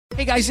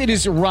Hey guys, it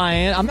is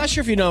Ryan. I'm not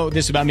sure if you know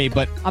this about me,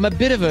 but I'm a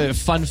bit of a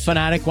fun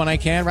fanatic when I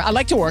can. I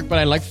like to work, but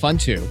I like fun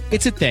too.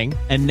 It's a thing.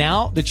 And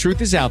now the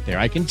truth is out there.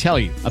 I can tell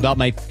you about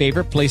my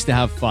favorite place to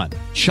have fun.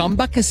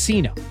 Chumba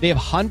Casino. They have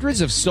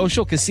hundreds of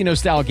social casino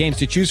style games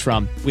to choose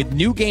from with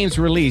new games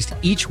released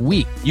each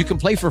week. You can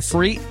play for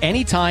free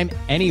anytime,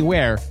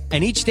 anywhere.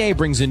 And each day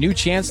brings a new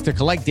chance to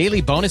collect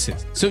daily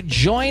bonuses. So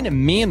join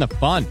me in the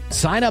fun.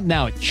 Sign up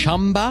now at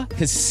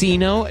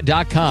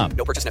ChumbaCasino.com.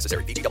 No purchase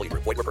necessary. VGW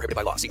Group. Void where prohibited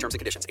by law. See terms and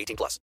conditions.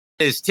 18+.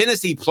 Is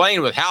Tennessee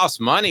playing with house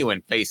money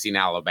when facing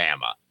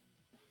Alabama?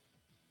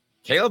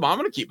 Caleb, I'm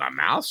going to keep my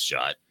mouth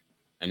shut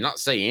and not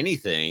say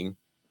anything.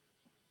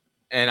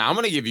 And I'm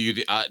going to give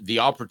you the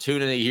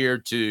opportunity here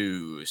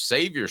to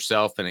save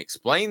yourself and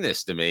explain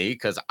this to me,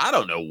 because I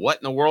don't know what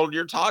in the world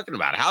you're talking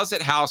about. How's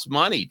it house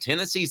money?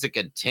 Tennessee's a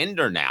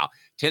contender now.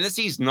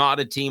 Tennessee's not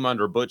a team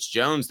under Butch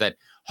Jones that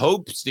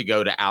hopes to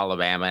go to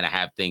Alabama and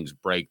have things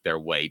break their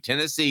way.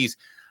 Tennessee's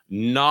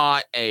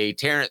not a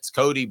Terrence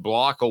Cody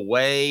block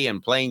away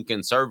and playing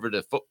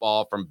conservative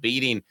football from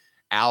beating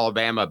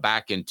Alabama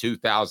back in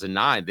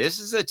 2009. This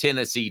is a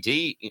Tennessee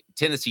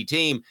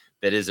team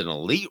that is an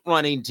elite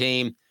running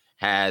team,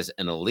 has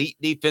an elite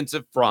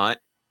defensive front.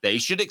 They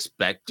should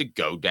expect to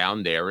go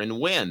down there and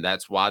win.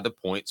 That's why the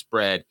point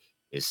spread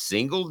is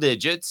single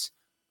digits.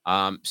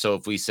 So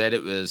if we said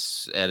it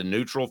was at a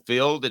neutral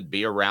field, it'd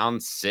be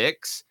around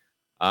 6.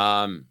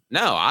 No,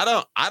 I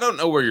don't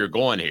know where you're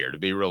going here, to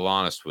be real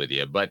honest with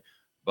you, but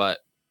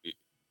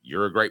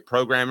you're a great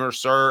programmer,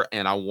 sir.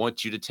 And I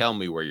want you to tell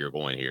me where you're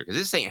going here, because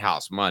this ain't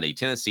house money.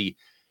 Tennessee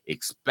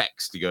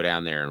expects to go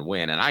down there and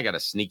win. And I got a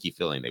sneaky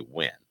feeling they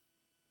win.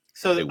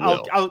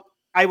 So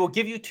I will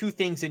give you two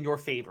things in your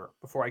favor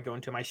before I go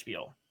into my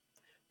spiel.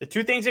 The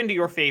two things into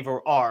your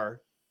favor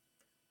are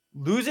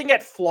losing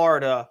at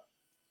Florida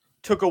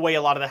took away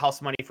a lot of the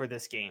house money for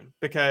this game,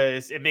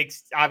 because it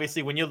makes,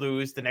 obviously, when you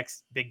lose, the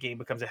next big game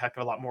becomes a heck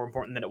of a lot more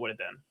important than it would have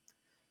been.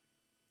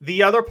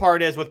 The other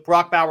part is, with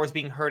Brock Bowers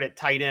being hurt at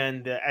tight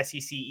end, the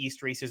SEC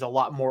East race is a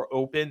lot more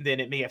open than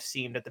it may have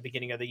seemed at the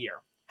beginning of the year.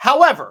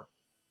 However,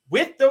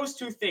 with those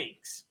two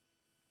things,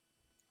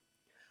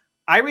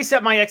 I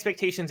reset my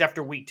expectations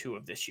after week 2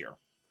 of this year,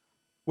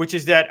 which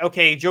is that,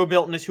 okay, Joe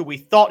Milton is who we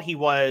thought he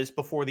was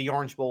before the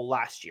Orange Bowl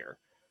last year,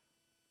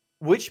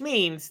 which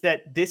means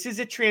that this is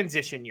a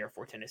transition year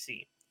for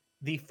Tennessee.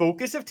 The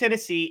focus of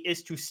Tennessee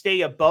is to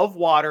stay above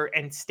water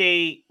and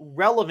stay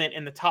relevant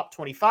in the top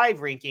 25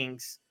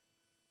 rankings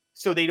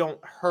so they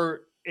don't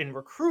hurt in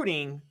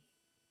recruiting.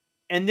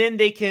 And then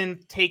they can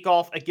take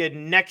off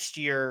again next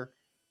year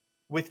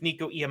with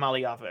Nico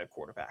Iamaleava at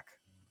quarterback.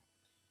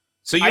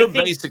 So you're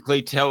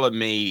basically telling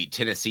me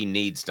Tennessee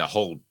needs to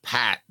hold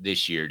pat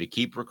this year to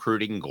keep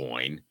recruiting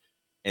going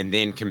and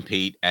then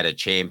compete at a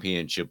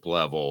championship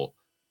level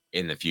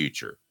in the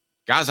future.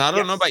 Guys, I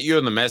don't know about you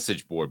on the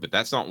message board, but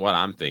that's not what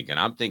I'm thinking.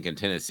 I'm thinking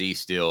Tennessee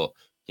still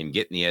can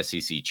get in the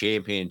SEC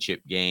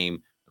championship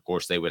game. Of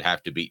course, they would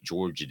have to beat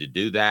Georgia to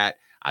do that.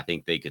 I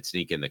think they could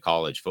sneak in the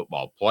college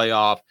football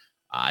playoff.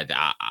 I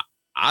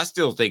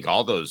still think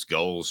all those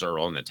goals are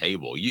on the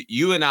table.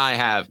 You and I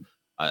have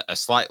a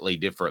slightly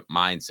different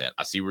mindset.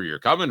 I see where you're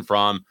coming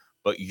from,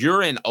 but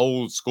you're in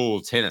old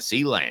school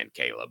Tennessee land,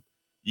 Caleb.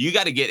 You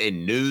got to get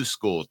in new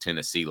school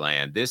Tennessee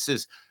land. This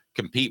is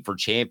compete for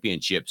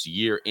championships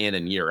year in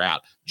and year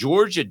out.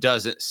 Georgia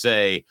doesn't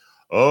say,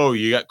 oh,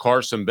 you got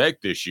Carson Beck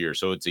this year,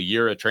 so it's a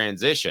year of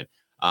transition.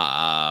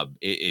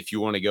 If you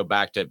want to go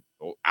back to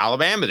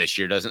Alabama this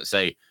year, doesn't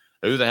say,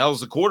 who the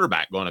hell's the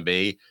quarterback going to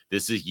be?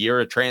 This is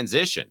year of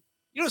transition.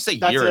 You don't say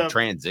year of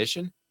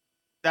transition.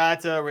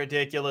 That's a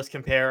ridiculous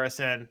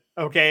comparison.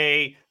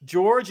 Okay,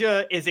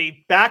 Georgia is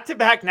a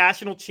back-to-back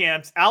national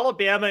champs.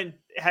 Alabama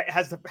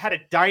has had a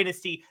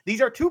dynasty.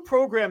 These are two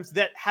programs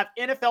that have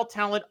NFL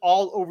talent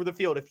all over the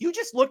field. If you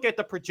just look at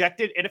the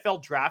projected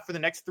NFL draft for the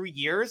next 3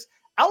 years,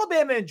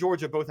 Alabama and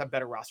Georgia both have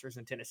better rosters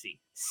than Tennessee.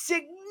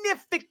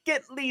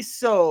 Significantly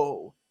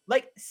so.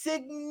 Like,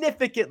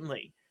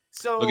 significantly.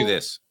 So Look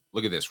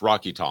at this.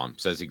 Rocky Tom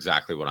says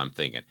exactly what I'm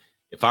thinking.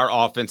 If our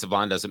offensive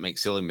line doesn't make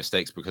silly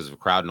mistakes because of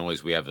crowd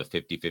noise, we have a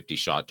 50-50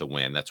 shot to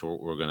win. That's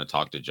what we're going to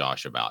talk to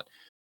Josh about.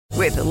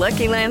 With the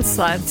Lucky Land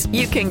Slots,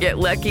 you can get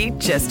lucky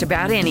just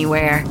about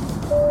anywhere.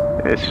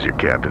 This is your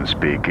captain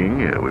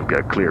speaking. We've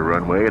got clear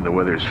runway and the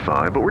weather's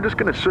fine, but we're just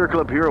going to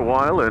circle up here a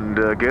while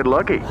and get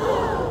lucky.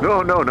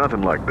 No,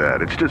 nothing like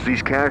that. It's just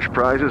these cash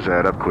prizes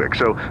add up quick.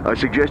 So I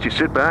suggest you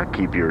sit back,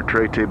 keep your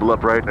tray table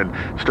upright, and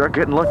start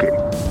getting lucky.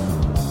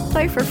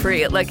 Play for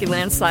free at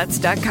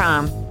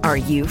LuckyLandSlots.com. Are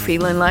you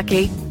feeling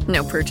lucky?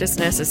 No purchase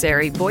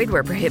necessary. Void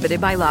where prohibited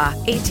by law.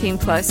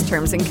 18+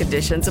 terms and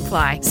conditions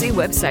apply. See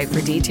website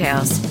for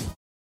details.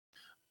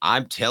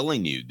 I'm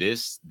telling you,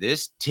 this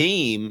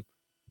team,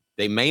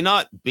 they may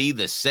not be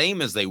the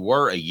same as they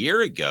were a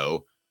year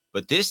ago,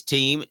 but this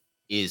team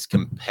is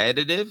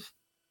competitive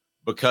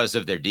because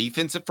of their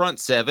defensive front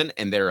seven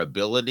and their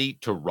ability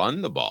to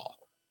run the ball.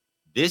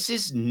 This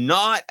is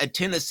not a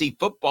Tennessee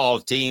football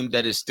team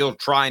that is still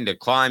trying to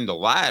climb the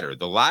ladder.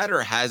 The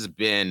ladder has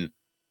been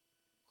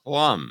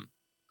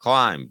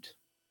climbed.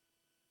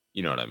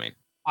 You know what I mean?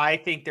 I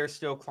think they're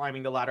still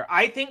climbing the ladder.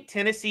 I think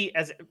Tennessee,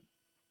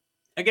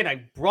 again,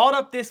 I brought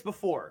up this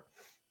before.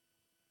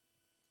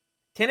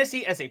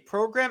 Tennessee as a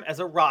program, as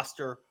a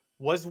roster,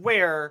 was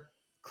where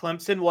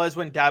Clemson was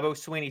when Dabo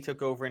Swinney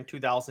took over in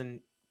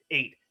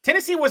 2008.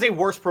 Tennessee was a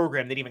worse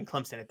program than even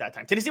Clemson at that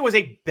time. Tennessee was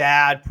a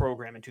bad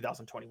program in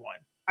 2021.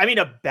 I mean,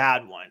 a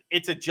bad one.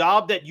 It's a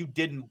job that you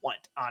didn't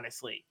want,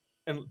 honestly.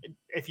 And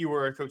if you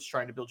were a coach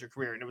trying to build your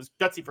career, and it was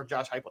gutsy for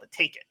Josh Heupel to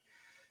take it.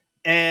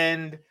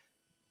 And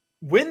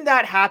when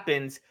that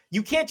happens,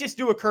 you can't just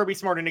do a Kirby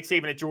Smart and Nick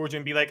Saban at Georgia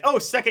and be like, oh,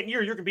 second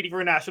year, you're competing for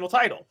a national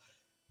title.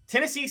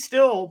 Tennessee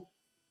still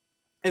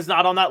is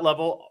not on that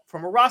level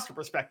from a roster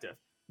perspective.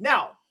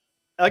 Now,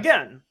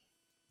 again,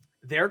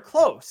 they're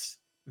close.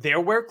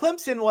 They're where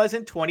Clemson was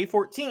in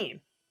 2014.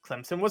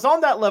 Clemson was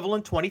on that level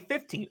in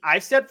 2015.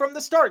 I've said from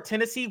the start,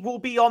 Tennessee will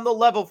be on the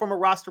level from a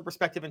roster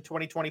perspective in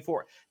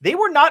 2024. They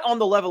were not on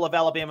the level of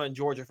Alabama and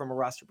Georgia from a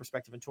roster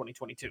perspective in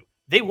 2022.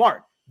 They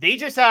weren't. They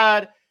just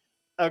had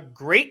a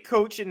great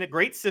coach and a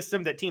great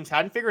system that teams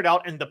hadn't figured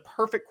out and the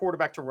perfect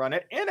quarterback to run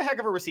it and a heck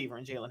of a receiver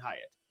in Jalen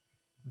Hyatt.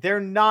 They're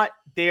not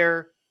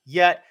there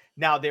yet.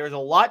 Now, there's a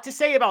lot to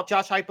say about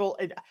Josh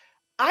Heupel.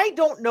 I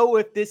don't know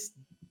if this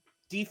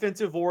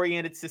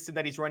defensive-oriented system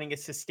that he's running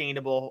is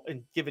sustainable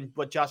and given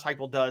what Josh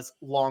Heupel does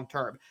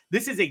long-term.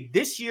 This is a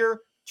this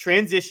year,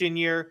 transition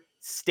year,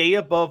 stay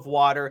above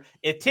water.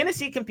 If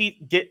Tennessee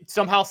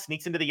somehow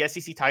sneaks into the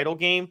SEC title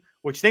game,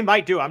 which they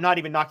might do, I'm not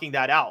even knocking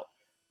that out.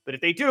 But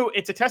if they do,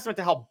 it's a testament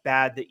to how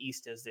bad the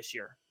East is this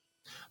year.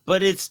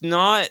 But it's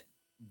not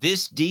 –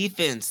 this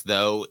defense,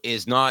 though,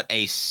 is not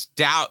a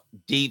stout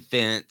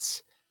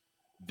defense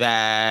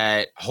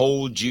that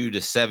holds you to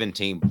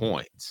 17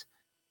 points.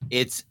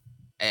 It's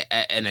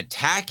an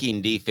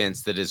attacking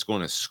defense that is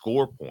going to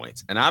score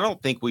points. And I don't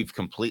think we've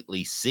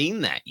completely seen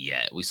that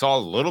yet. We saw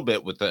a little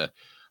bit with the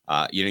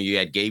you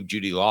had Gabe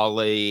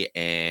Jeudy-Lawley,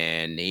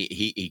 and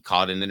he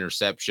caught an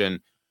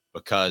interception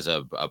because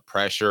of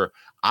pressure.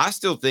 I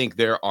still think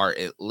there are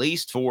at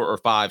least 4 or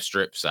 5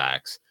 strip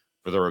sacks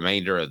for the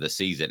remainder of the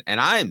season. And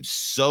I am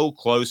so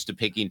close to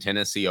picking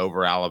Tennessee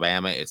over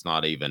Alabama. It's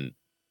not even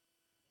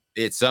 –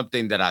 it's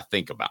something that I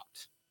think about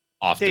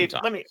oftentimes.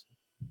 Dave,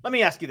 let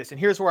me ask you this, and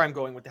here's where I'm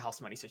going with the house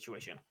money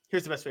situation.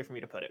 Here's the best way for me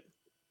to put it.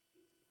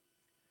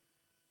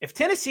 If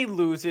Tennessee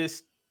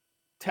loses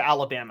to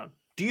Alabama,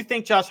 do you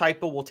think Josh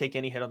Heupel will take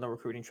any hit on the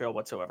recruiting trail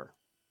whatsoever?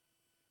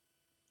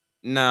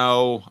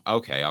 No.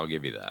 Okay, I'll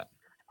give you that.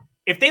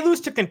 If they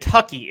lose to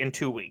Kentucky in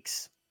 2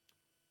 weeks,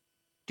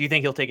 do you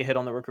think he'll take a hit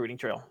on the recruiting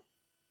trail?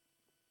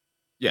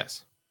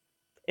 Yes.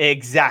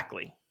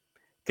 Exactly.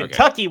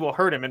 Kentucky will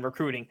hurt him in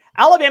recruiting.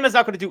 Alabama's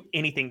not going to do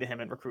anything to him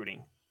in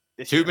recruiting.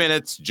 2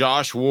 minutes,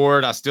 Josh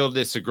Ward. I still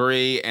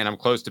disagree, and I'm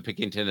close to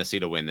picking Tennessee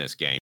to win this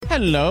game.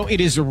 Hello,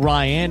 it is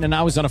Ryan, and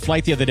I was on a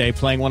flight the other day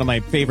playing one of my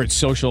favorite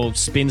social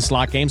spin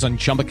slot games on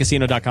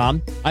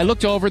ChumbaCasino.com. I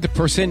looked over at the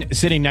person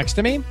sitting next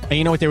to me, and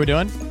you know what they were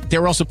doing? They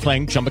were also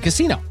playing Chumba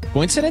Casino.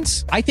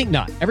 Coincidence? I think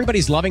not.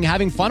 Everybody's loving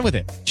having fun with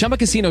it. Chumba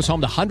Casino is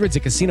home to hundreds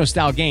of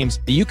casino-style games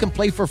that you can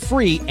play for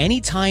free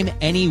anytime,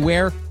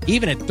 anywhere,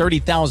 even at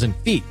 30,000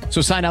 feet.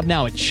 So sign up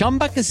now at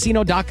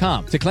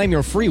ChumbaCasino.com to claim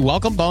your free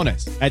welcome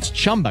bonus. That's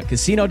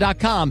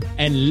ChumbaCasino.com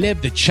and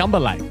live the Chumba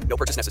life. No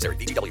purchase necessary.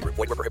 VGW Group.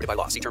 Void where prohibited by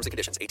law. See terms and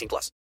conditions. 18+.